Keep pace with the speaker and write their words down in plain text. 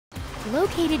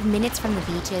Located minutes from the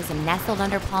beaches and nestled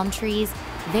under palm trees,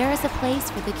 there is a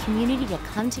place for the community to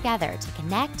come together to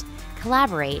connect,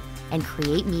 collaborate, and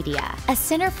create media. A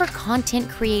center for content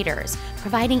creators,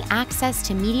 providing access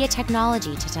to media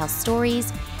technology to tell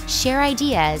stories, share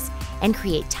ideas, and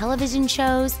create television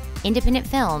shows, independent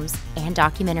films, and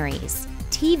documentaries.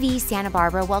 TV Santa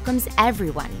Barbara welcomes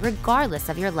everyone, regardless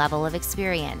of your level of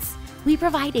experience. We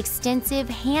provide extensive,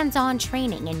 hands-on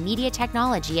training in media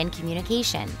technology and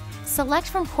communication. Select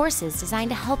from courses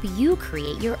designed to help you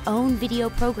create your own video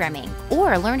programming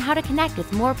or learn how to connect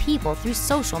with more people through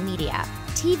social media.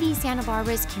 TV Santa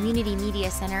Barbara's Community Media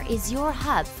Center is your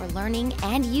hub for learning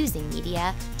and using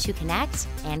media to connect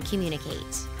and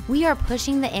communicate. We are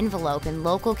pushing the envelope in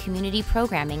local community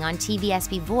programming on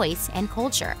TVSB voice and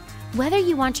culture. Whether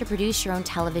you want to produce your own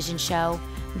television show,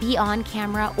 be on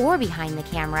camera or behind the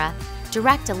camera,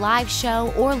 direct a live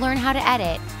show, or learn how to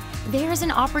edit, there's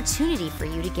an opportunity for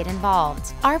you to get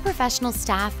involved. Our professional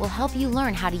staff will help you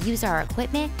learn how to use our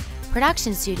equipment,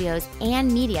 production studios,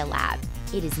 and media lab.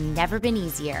 It has never been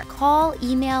easier. Call,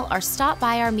 email, or stop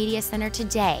by our media center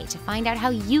today to find out how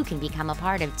you can become a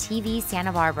part of TV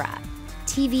Santa Barbara.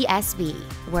 TVSB,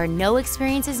 where no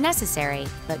experience is necessary,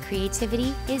 but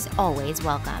creativity is always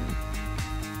welcome.